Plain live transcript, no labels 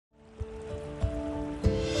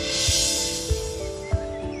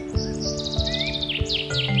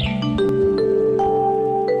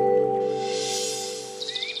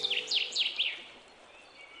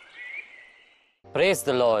Praise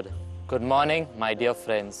the Lord. Good morning, my dear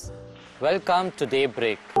friends. Welcome to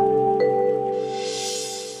Daybreak.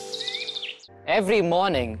 Every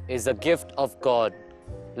morning is a gift of God.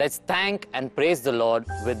 Let's thank and praise the Lord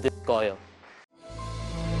with this choir.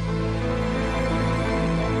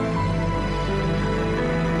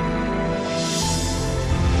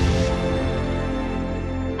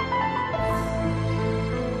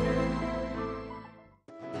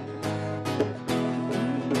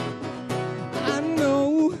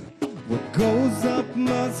 Goes up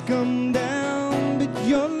must come down, but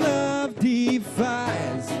your love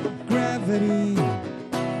defies gravity.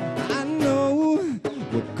 I know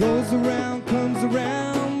what goes around comes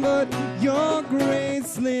around, but your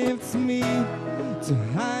grace lifts me to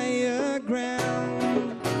higher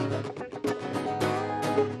ground.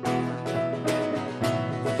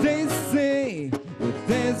 They say that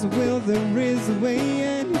there's a will, there is a way,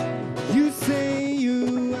 and you say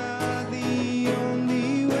you are the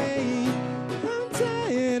only way.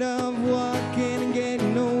 Tired of walking and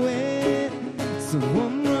getting nowhere, so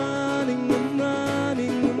I'm running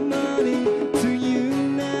to you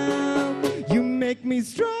now. You make me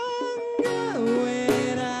stronger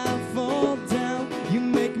when I fall down. You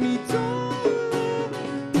make me taller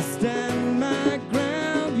to stand my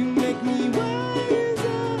ground. You make me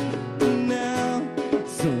wiser now,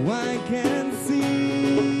 so I can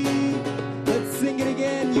see. Let's sing it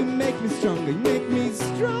again. You make me stronger. You make me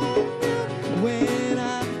stronger. When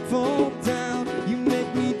I fall down, you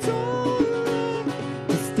make me taller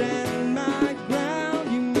to stand my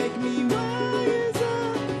ground. You make me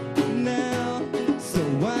wiser now, so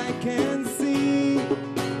I can see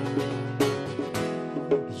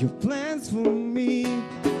your plans for me.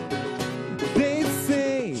 They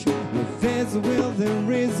say, if there's a will,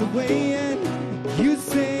 there is a way, and you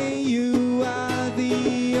say you are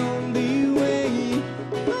the only way.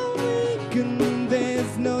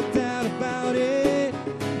 There's no doubt about it.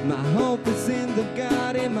 My hope is in the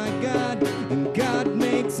God, in my God, and God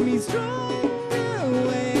makes me stronger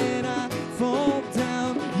when I fall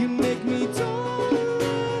down. You make me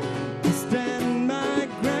taller to stand my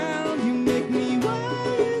ground. You make me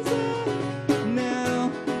wiser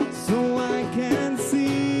now, so I can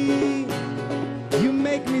see. You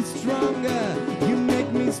make me stronger. You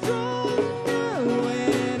make me stronger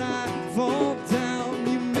when I fall down.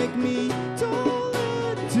 You make me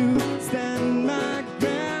taller to stand my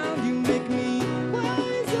ground. You make me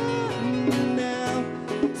wiser now,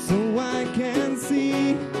 so I can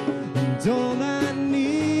see. And all I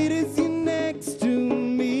need is you next to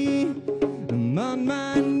me. I'm on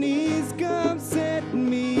my knees, come set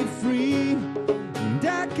me free. And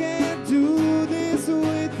I can't do this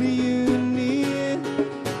with you near.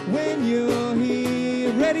 When you're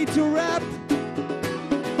here, ready to rap.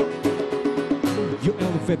 You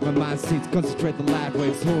elevate my mind states, concentrate the light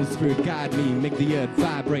waves. Holy Spirit guide me, make the earth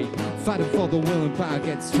vibrate. Fighting for the will and power,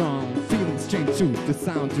 get strong. Feelings change to the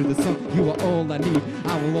sound, to the song. You are all I need,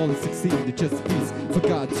 I will always succeed. It's just peace for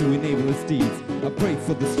God to enable his deeds. I pray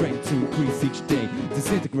for the strength to increase each day.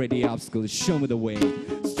 Disintegrate the obstacles, show me the way.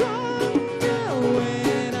 Stronger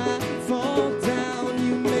when I fall down.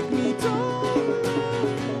 You make me taller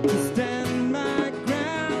to stand my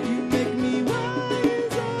ground. You make me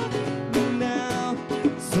wiser now,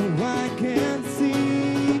 so I can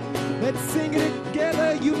see. Let's sing it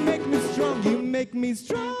together. You make me strong. You make me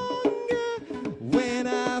stronger when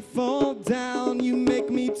I fall down. You make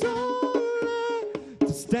me taller to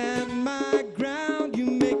stand my ground. You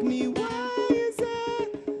make me wiser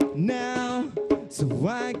now, so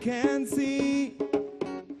I can see.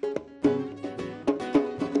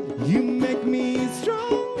 You make me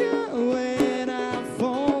stronger when I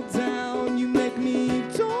fall down. You make me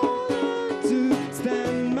taller to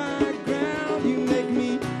stand my ground. You make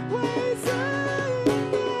me wiser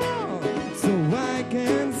now, so I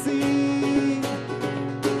can see.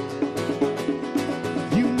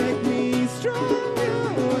 You make me stronger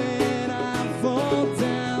when I fall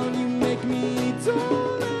down. You make me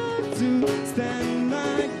taller to stand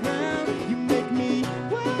my ground. You make me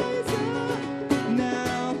wiser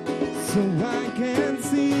now, so I can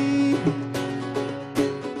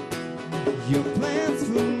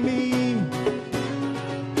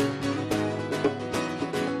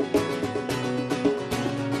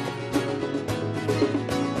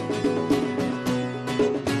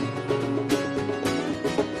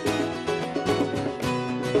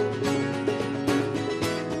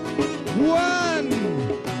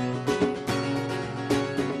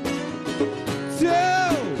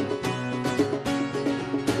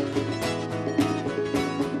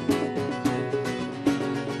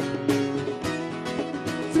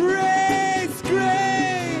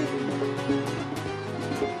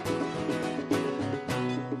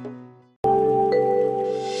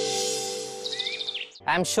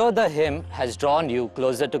I'm sure the hymn has drawn you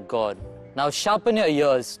closer to God. Now sharpen your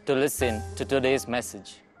ears to listen to today's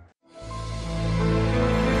message.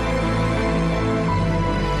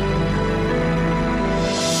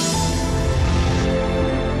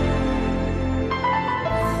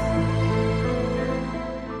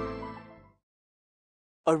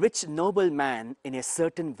 A rich nobleman in a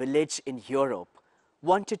certain village in Europe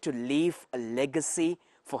wanted to leave a legacy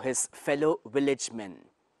for his fellow villagemen.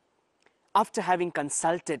 After having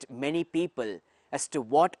consulted many people as to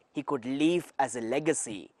what he could leave as a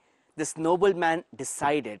legacy, this nobleman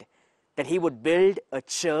decided that he would build a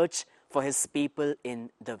church for his people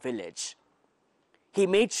in the village. He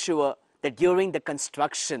made sure that during the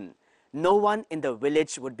construction, no one in the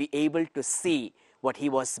village would be able to see what he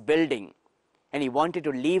was building, and he wanted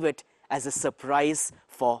to leave it as a surprise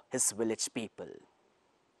for his village people.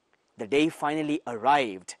 The day finally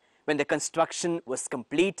arrived when the construction was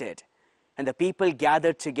completed and the people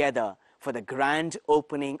gathered together for the grand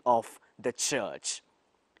opening of the church.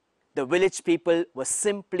 The village people were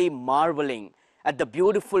simply marveling at the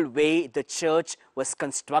beautiful way the church was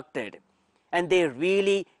constructed, and they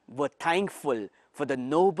really were thankful for the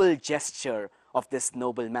noble gesture of this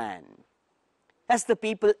nobleman. As the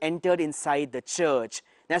people entered inside the church,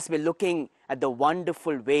 and as we're looking at the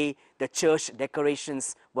wonderful way the church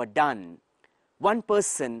decorations were done, one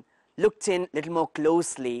person looked in a little more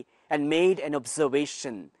closely and made an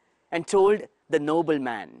observation and told the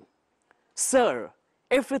nobleman, "Sir,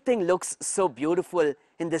 everything looks so beautiful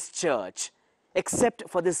in this church, except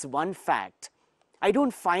for this one fact. I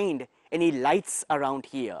don't find any lights around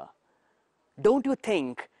here. Don't you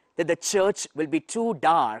think that the church will be too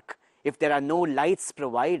dark if there are no lights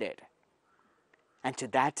provided?" And to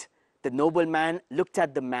that, the nobleman looked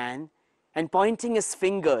at the man, and pointing his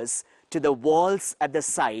fingers to the walls at the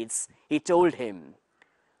sides, he told him,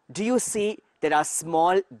 "Do you see there are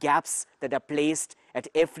small gaps that are placed at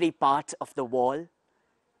every part of the wall?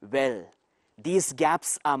 Well, these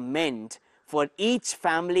gaps are meant for each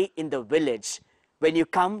family in the village when you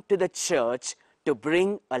come to the church to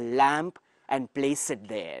bring a lamp and place it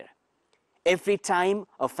there. Every time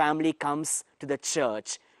a family comes to the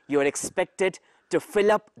church, you are expected to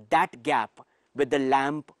fill up that gap with the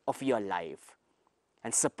lamp of your life.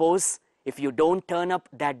 And suppose if you don't turn up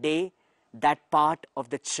that day, that part of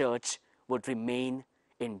the church would remain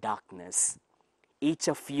in darkness. Each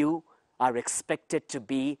of you are expected to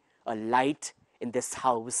be a light in this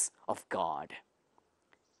house of God."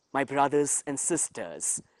 My brothers and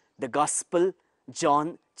sisters, the Gospel,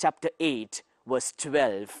 John chapter 8, verse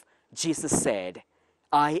 12, Jesus said,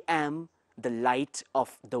 "I am the light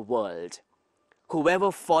of the world.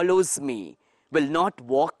 Whoever follows me will not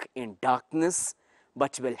walk in darkness,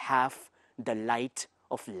 but will have the light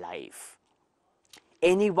of life."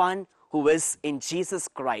 Anyone who is in Jesus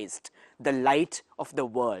Christ, the light of the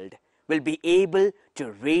world, will be able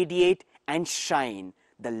to radiate and shine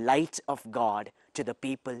the light of God to the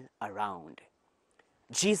people around.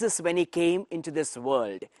 Jesus, when he came into this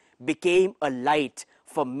world, became a light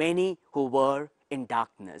for many who were in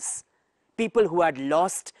darkness. People who had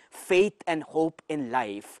lost faith and hope in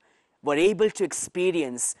life were able to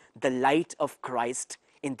experience the light of Christ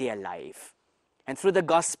in their life. And through the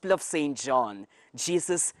Gospel of St. John,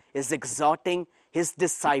 Jesus is exhorting his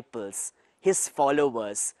disciples, his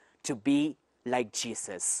followers, to be like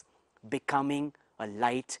Jesus, becoming a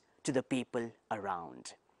light to the people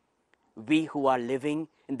around. We who are living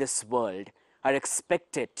in this world are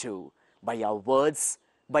expected to, by our words,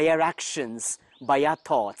 by our actions, by our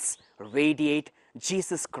thoughts, radiate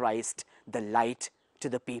Jesus Christ, the light, to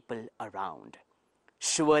the people around.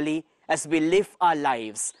 Surely, as we live our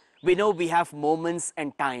lives, we know we have moments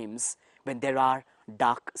and times when there are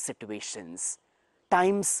dark situations,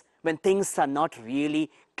 times when things are not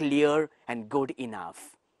really clear and good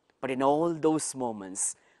enough. But in all those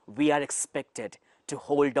moments, we are expected to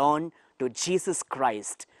hold on to Jesus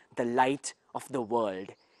Christ, the light of the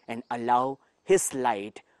world, and allow his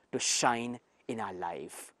light to shine in our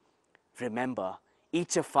life. Remember,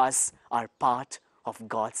 each of us are part of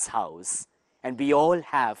God's house, and we all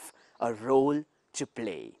have a role to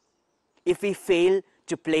play. If we fail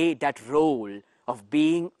to play that role of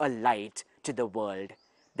being a light to the world,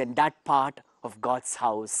 then that part of God's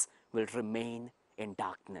house will remain in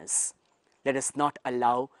darkness. Let us not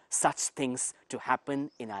allow such things to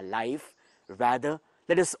happen in our life. Rather,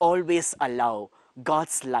 let us always allow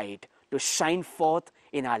God's light to shine forth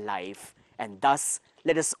in our life, and thus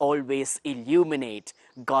let us always illuminate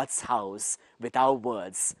God's house with our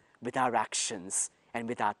words, with our actions, and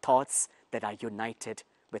with our thoughts that are united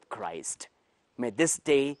with Christ. May this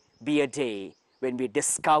day be a day when we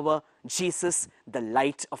discover Jesus, the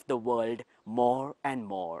light of the world, more and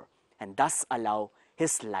more, and thus allow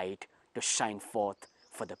his light to shine forth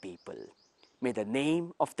for the people. May the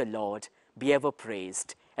name of the Lord be ever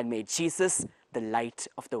praised, and may Jesus, the light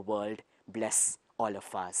of the world, bless all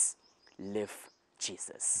of us. Live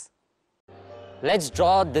Jesus. Let's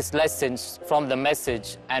draw these lessons from the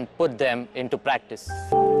message and put them into practice.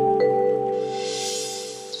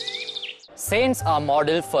 Saints are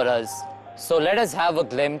model for us, so let us have a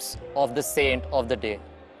glimpse of the saint of the day.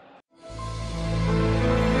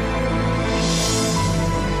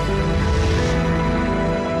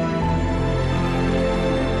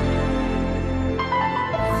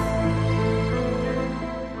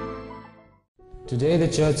 Today the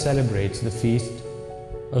church celebrates the feast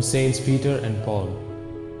of Saints Peter and Paul.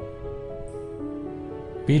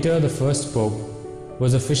 Peter, the first pope,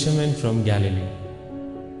 was a fisherman from Galilee.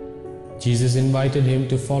 Jesus invited him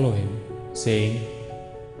to follow him, saying,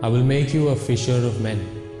 "I will make you a fisher of men."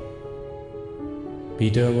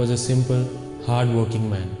 Peter was a simple, hard-working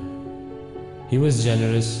man. He was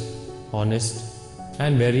generous, honest,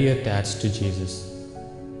 and very attached to Jesus.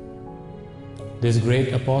 This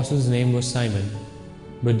great apostle's name was Simon,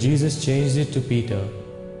 but Jesus changed it to Peter,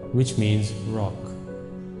 which means rock.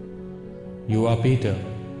 "You are Peter,"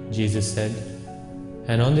 Jesus said,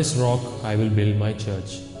 "and on this rock I will build my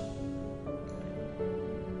church."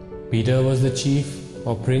 Peter was the chief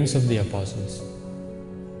or prince of the apostles.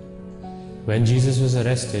 When Jesus was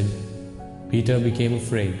arrested, Peter became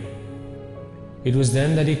afraid. It was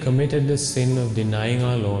then that he committed the sin of denying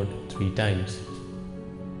our Lord 3 times.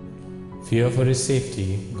 Fear for his safety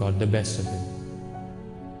got the best of him.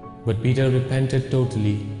 But Peter repented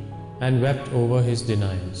totally and wept over his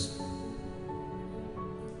denials.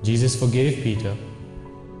 Jesus forgave Peter,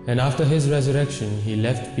 and after his resurrection, he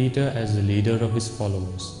left Peter as the leader of his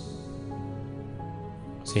followers.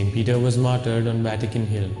 Saint Peter was martyred on Vatican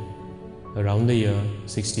Hill around the year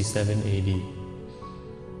 67 AD.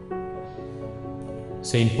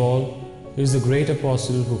 Saint Paul is the great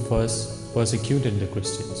apostle who first persecuted the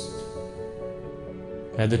Christians.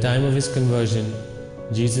 At the time of his conversion,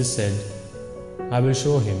 Jesus said, "I will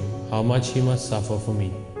show him how much he must suffer for me."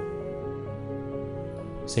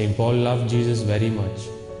 Saint Paul loved Jesus very much,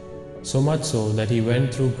 so much so that he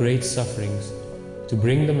went through great sufferings to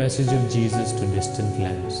bring the message of Jesus to distant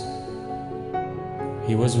lands.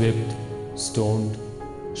 He was whipped, stoned,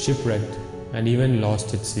 shipwrecked, and even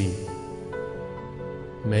lost at sea.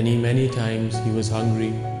 Many times he was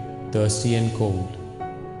hungry, thirsty, and cold.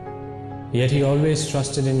 Yet he always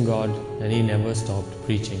trusted in God, and he never stopped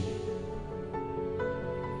preaching.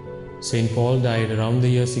 Saint Paul died around the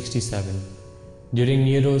year 67 during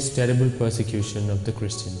Nero's terrible persecution of the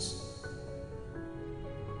Christians.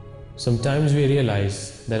 Sometimes we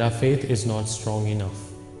realize that our faith is not strong enough.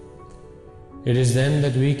 It is then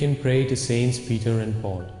that we can pray to Saints Peter and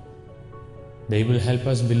Paul. They will help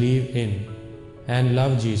us believe in and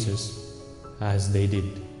love Jesus as they did.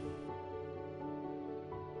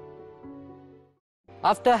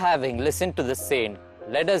 After having listened to the saint,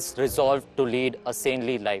 let us resolve to lead a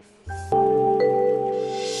saintly life.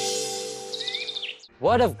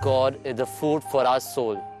 Word of God is the food for our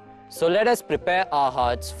soul. So let us prepare our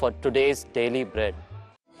hearts for today's daily bread.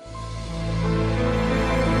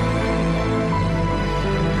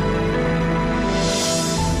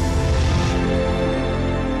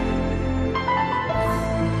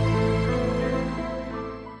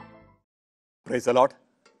 Praise the Lord.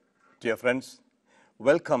 Dear friends,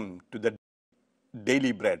 welcome to the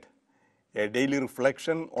Daily Bread, a daily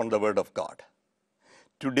reflection on the Word of God.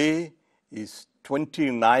 Today is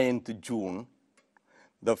 29th June,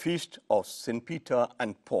 the feast of St. Peter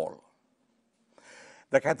and Paul.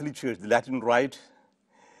 The Catholic Church, the Latin Rite,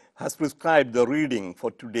 has prescribed the reading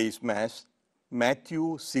for today's Mass,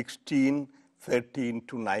 Matthew 16, 13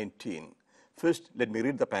 to 19. First, let me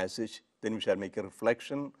read the passage, then we shall make a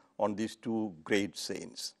reflection on these 2 great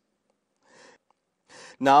saints.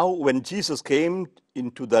 Now, when Jesus came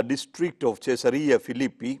into the district of Caesarea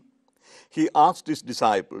Philippi, he asked his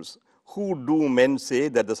disciples, "Who do men say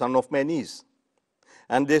that the Son of Man is?"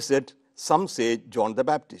 And they said, "Some say John the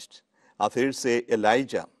Baptist, others say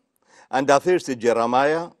Elijah, and others say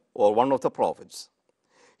Jeremiah or one of the prophets."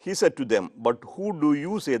 He said to them, "But who do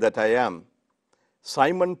you say that I am?"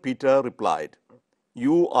 Simon Peter replied,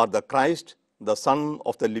 "You are the Christ, the Son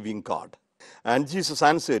of the living God." And Jesus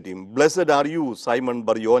answered him, "Blessed are you, Simon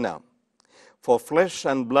Bar-Jonah, for flesh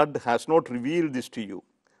and blood has not revealed this to you,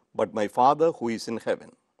 but my Father who is in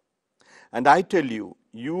heaven. And I tell you,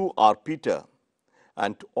 you are Peter,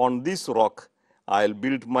 and on this rock I'll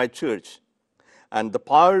build my church, and the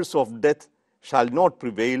powers of death shall not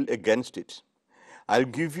prevail against it. I'll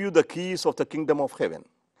give you the keys of the kingdom of heaven,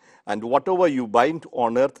 and whatever you bind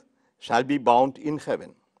on earth shall be bound in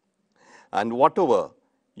heaven, and whatever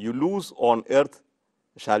you loose on earth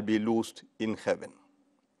shall be loosed in heaven.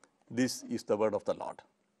 This is the word of the Lord.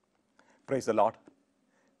 Praise the Lord.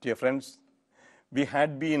 Dear friends, we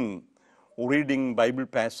had been reading Bible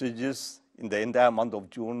passages in the entire month of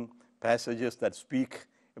June, passages that speak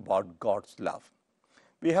about God's love.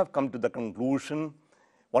 We have come to the conclusion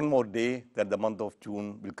one more day that the month of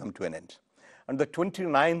June will come to an end. On the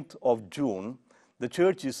 29th of June, the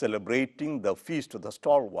church is celebrating the feast of the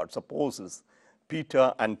stalwarts apostles,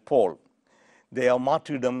 Peter and Paul. They are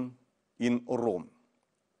martyrdom in Rome.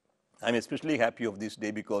 I'm especially happy of this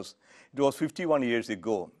day because it was 51 years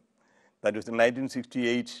ago, that was in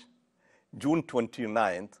 1968, June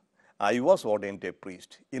 29th, I was ordained a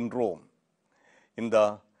priest in Rome, in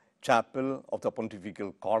the chapel of the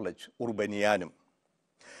Pontifical College, Urbanianum.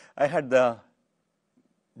 I had the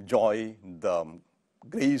joy, the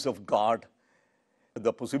grace of God,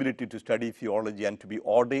 the possibility to study theology and to be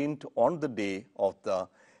ordained on the day of the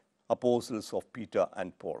apostles of Peter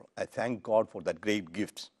and Paul. I thank God for that great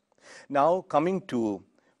gift. Now coming to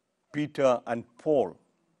Peter and Paul.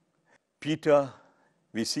 Peter,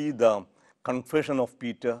 we see the confession of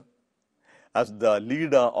Peter as the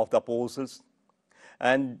leader of the apostles.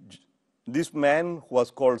 And this man who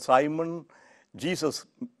was called Simon, Jesus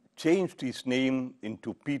changed his name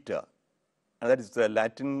into Peter. And that is the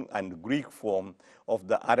Latin and Greek form of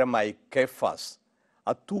the Aramaic Kephas.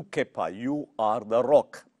 Atu Kepa, you are the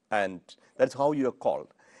rock. And that's how you are called.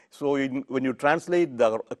 So when you translate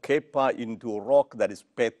the Kepa into rock, that is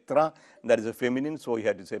Petra, that is a feminine, so you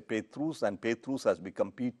had to say Petrus, and Petrus has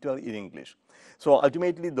become Peter in English. So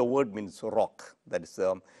ultimately the word means rock, that is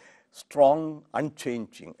strong,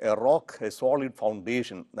 unchanging, a rock, a solid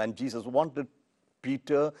foundation. And Jesus wanted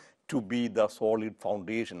Peter to be the solid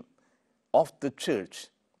foundation of the church.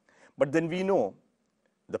 But then we know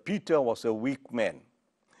that Peter was a weak man.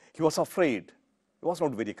 He was afraid. He was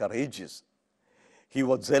not very courageous. He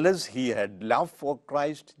was zealous. He had love for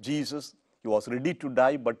Christ, Jesus. He was ready to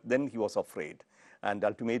die, but then he was afraid. And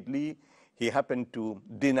ultimately, he happened to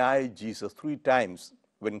deny Jesus 3 times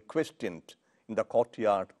when questioned in the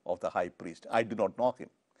courtyard of the high priest. I do not know him.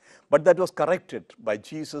 But that was corrected by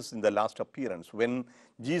Jesus in the last appearance. When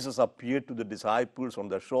Jesus appeared to the disciples on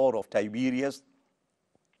the shore of Tiberias,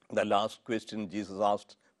 the last question Jesus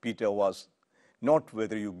asked Peter was, not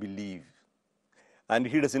whether you believe. And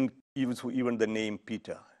he doesn't use even the name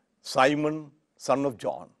Peter. Simon, son of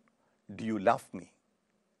John, do you love me?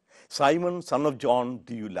 Simon, son of John,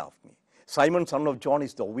 do you love me? Simon, son of John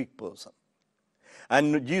is the weak person.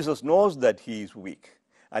 And Jesus knows that he is weak.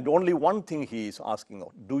 And only one thing he is asking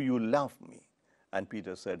of, do you love me? And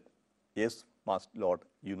Peter said, yes, Master Lord,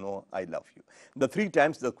 you know I love you. The 3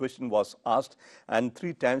 times the question was asked, and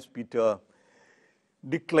 3 times Peter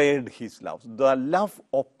declared his love. The love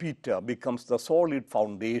of Peter becomes the solid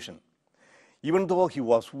foundation. Even though he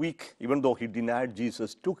was weak, even though he denied,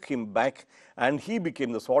 Jesus took him back and he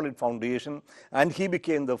became the solid foundation, and he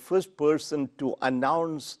became the first person to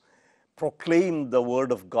announce, proclaim the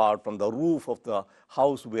word of God from the roof of the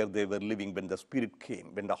house where they were living when the Spirit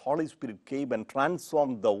came. When the Holy Spirit came and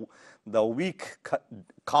transformed the weak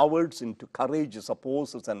cowards into courageous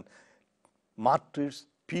apostles and martyrs,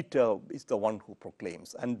 Peter is the one who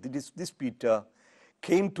proclaims. And this Peter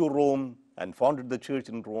came to Rome and founded the church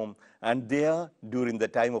in Rome. And there, during the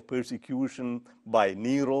time of persecution by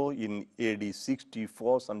Nero in AD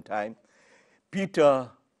 64 sometime, Peter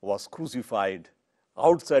was crucified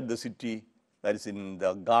outside the city, that is in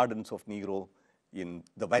the gardens of Nero in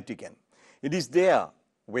the Vatican. It is there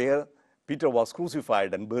where Peter was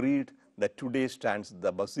crucified and buried that today stands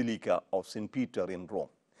the Basilica of St. Peter in Rome.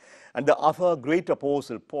 And the other great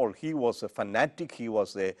apostle, Paul, he was a fanatic. He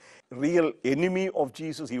was a real enemy of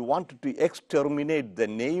Jesus. He wanted to exterminate the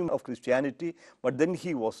name of Christianity, but then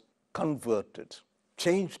he was converted,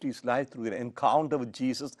 changed his life through an encounter with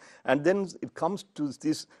Jesus. And then it comes to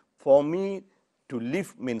this, for me, to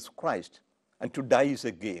live means Christ, and to die is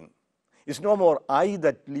a gain. It's no more I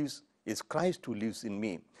that lives, it's Christ who lives in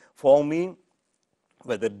me. For me,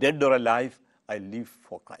 whether dead or alive, I live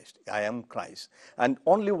for Christ. I am Christ. And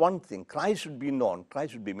only one thing, Christ should be known,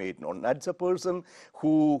 Christ should be made known. That's a person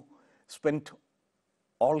who spent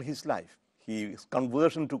all his life. His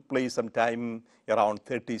conversion took place sometime around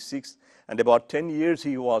 36, and about 10 years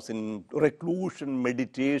he was in reclusion,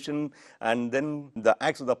 meditation, and then the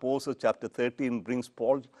Acts of the Apostles chapter 13 brings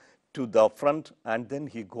Paul to the front, and then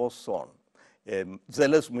he goes on. A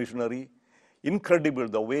zealous missionary, incredible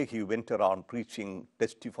the way he went around preaching,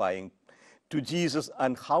 testifying to Jesus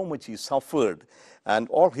and how much he suffered. And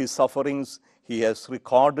all his sufferings he has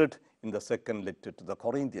recorded in the second letter to the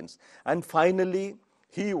Corinthians. And finally,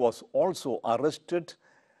 he was also arrested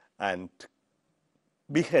and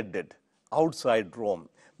beheaded outside Rome.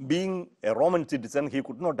 Being a Roman citizen, he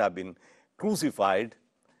could not have been crucified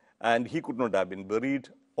and he could not have been buried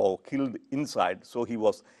or killed inside. So he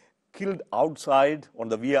was killed outside on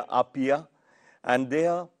the Via Appia, and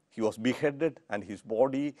there he was beheaded and his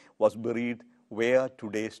body was buried where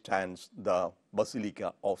today stands the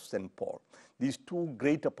Basilica of St. Paul. These two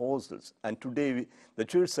great apostles, and today the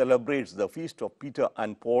church celebrates the feast of Peter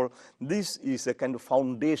and Paul. This is a kind of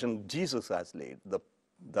foundation Jesus has laid,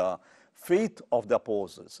 the faith of the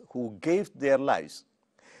apostles who gave their lives.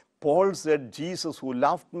 Paul said, Jesus who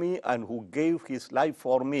loved me and who gave his life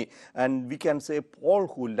for me. And we can say Paul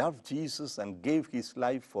who loved Jesus and gave his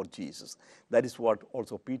life for Jesus. That is what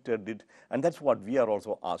also Peter did. And that's what we are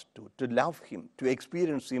also asked to love him, to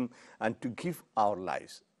experience him, and to give our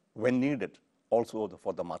lives when needed, also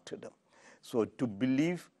for the martyrdom. So to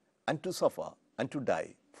believe and to suffer and to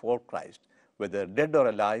die for Christ, whether dead or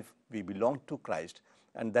alive, we belong to Christ.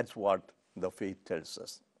 And that's what the faith tells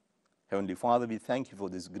us. Heavenly Father, we thank you for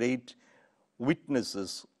these great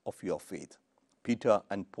witnesses of your faith, Peter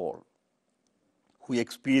and Paul, who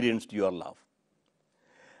experienced your love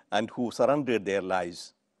and who surrendered their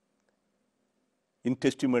lives in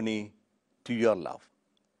testimony to your love.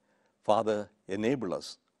 Father, enable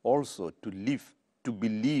us also to live, to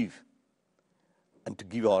believe, and to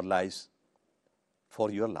give our lives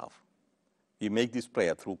for your love. We make this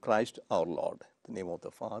prayer through Christ our Lord, in the name of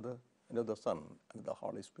the Father, and of the Son, and of the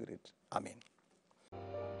Holy Spirit. Amen.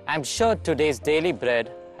 I'm sure today's daily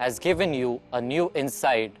bread has given you a new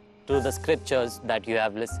insight to the scriptures that you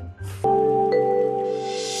have listened.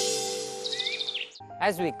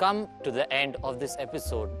 As we come to the end of this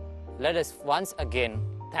episode, let us once again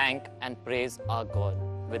thank and praise our God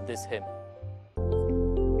with this hymn.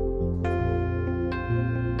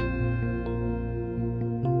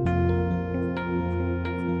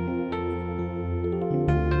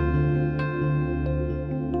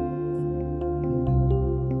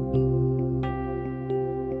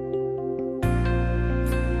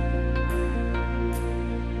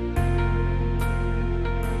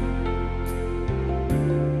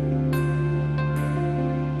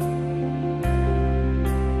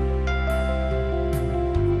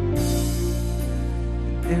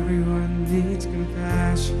 Everyone needs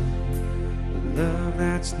compassion, a love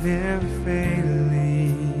that's never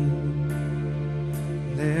failing.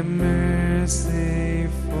 Let mercy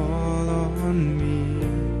fall on me.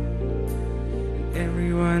 And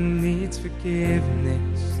everyone needs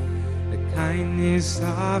forgiveness, the kindness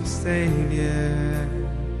of Savior,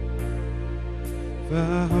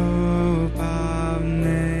 the hope of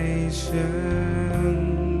nations.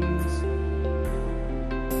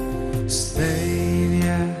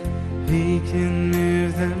 Savior, he can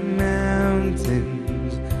move the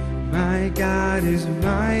mountains. My God is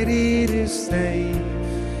mighty to save.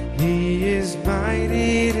 He is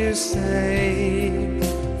mighty to save.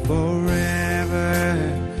 Forever,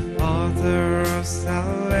 author of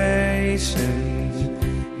salvation.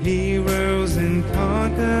 He rose and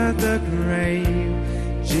conquered the grave.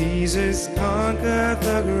 Jesus conquered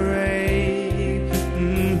the grave.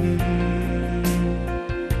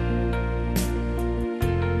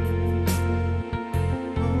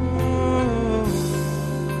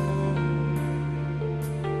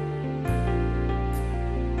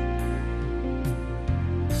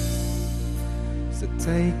 So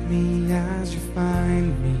take me as you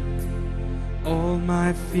find me, all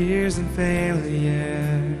my fears and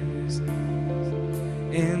failures,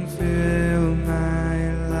 and fill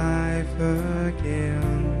my life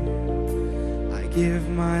again. I give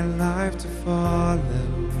my life to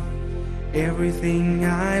follow everything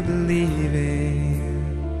I believe in.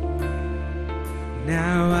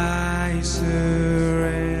 Now I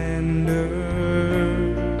surrender.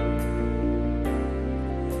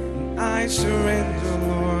 I surrender,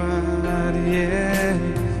 Lord, yeah.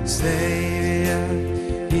 Savior,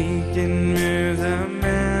 he can move the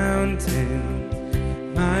mountain.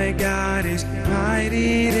 My God is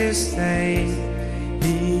mighty to save.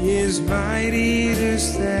 He is mighty to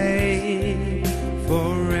save.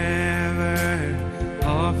 Forever,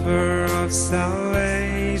 offer of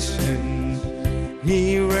salvation.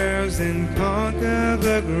 He rose and conquered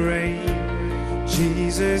the grave.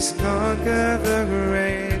 Jesus conquered the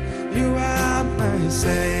grave. You are my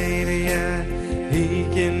Savior. He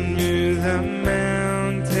can move the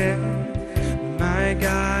mountain. My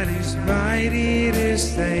God is mighty to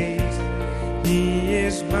save. He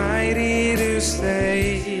is mighty to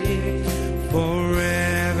save.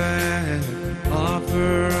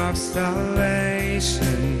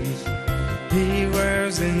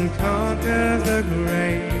 conquered the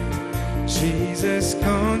grave. Jesus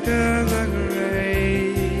conquered the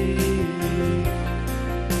grave.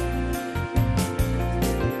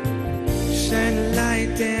 Shine the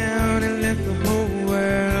light down and let the whole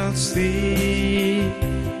world see.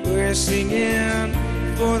 We're singing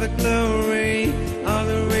for the glory of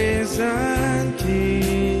the risen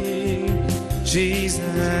King.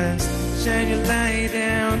 Jesus, shine your light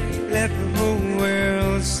down, let the whole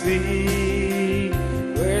world see.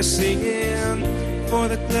 We're singing for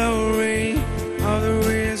the glory of the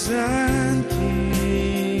risen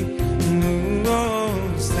King.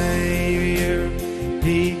 Oh, Savior,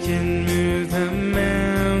 He can move the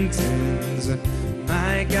mountains.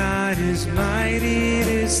 My God is mighty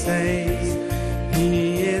to save.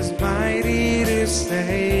 He is mighty to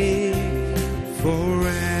save.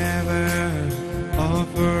 Forever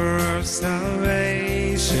offer of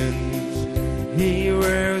salvation. He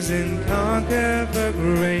rose and conquered the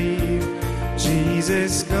grave.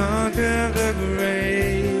 Jesus conquered the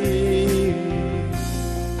grave.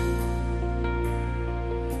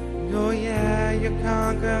 Oh yeah, you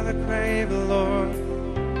conquered the grave, Lord.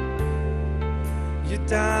 You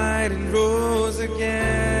died and rose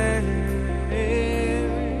again.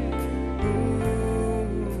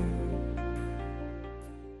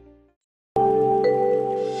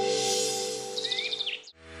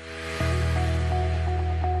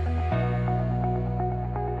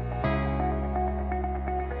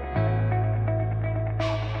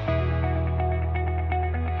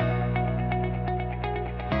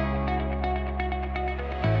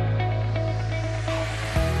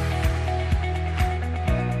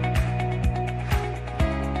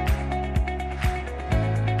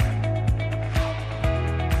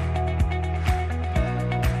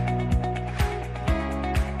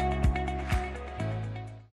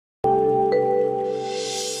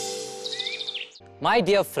 My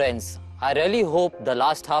dear friends, I really hope the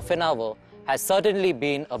last half an hour has certainly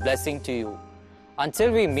been a blessing to you.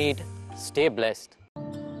 Until we meet, stay blessed.